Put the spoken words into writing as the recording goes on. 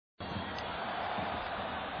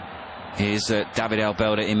is David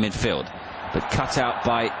Albelda in midfield, but cut out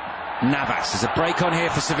by Navas. There's a break on here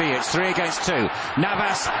for Sevilla. It's 3 against 2.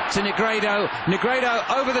 Navas to Negredo. Negredo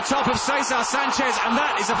over the top of Cesar Sanchez, and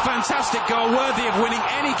that is a fantastic goal, worthy of winning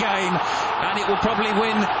any game, and it will probably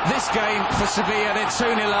win this game for Sevilla. They're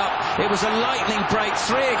 2-0 up. It was a lightning break,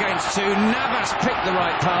 3 against 2. Navas picked the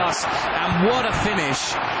right pass, and what a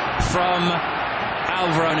finish from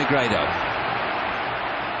Álvaro Negredo.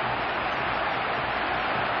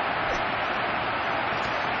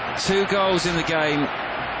 Two goals in the game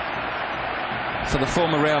for the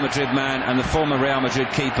former Real Madrid man, and the former Real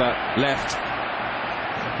Madrid keeper left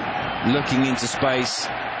looking into space,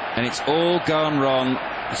 and it's all gone wrong.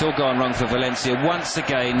 It's all gone wrong for Valencia once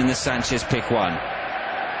again in the Sanchez pick one.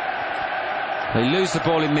 They lose the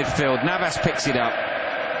ball in midfield. Navas picks it up,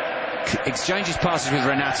 exchanges passes with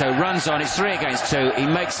Renato, runs on. It's 3 against 2. He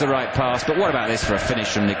makes the right pass, but what about this for a finish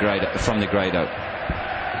from Negredo?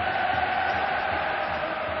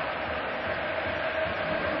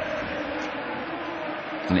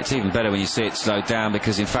 And it's even better when you see it slowed down,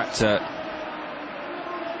 because in fact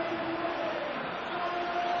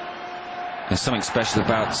there's something special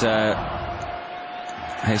about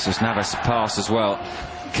Jesus Navas' pass as well.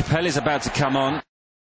 Capelli's about to come on.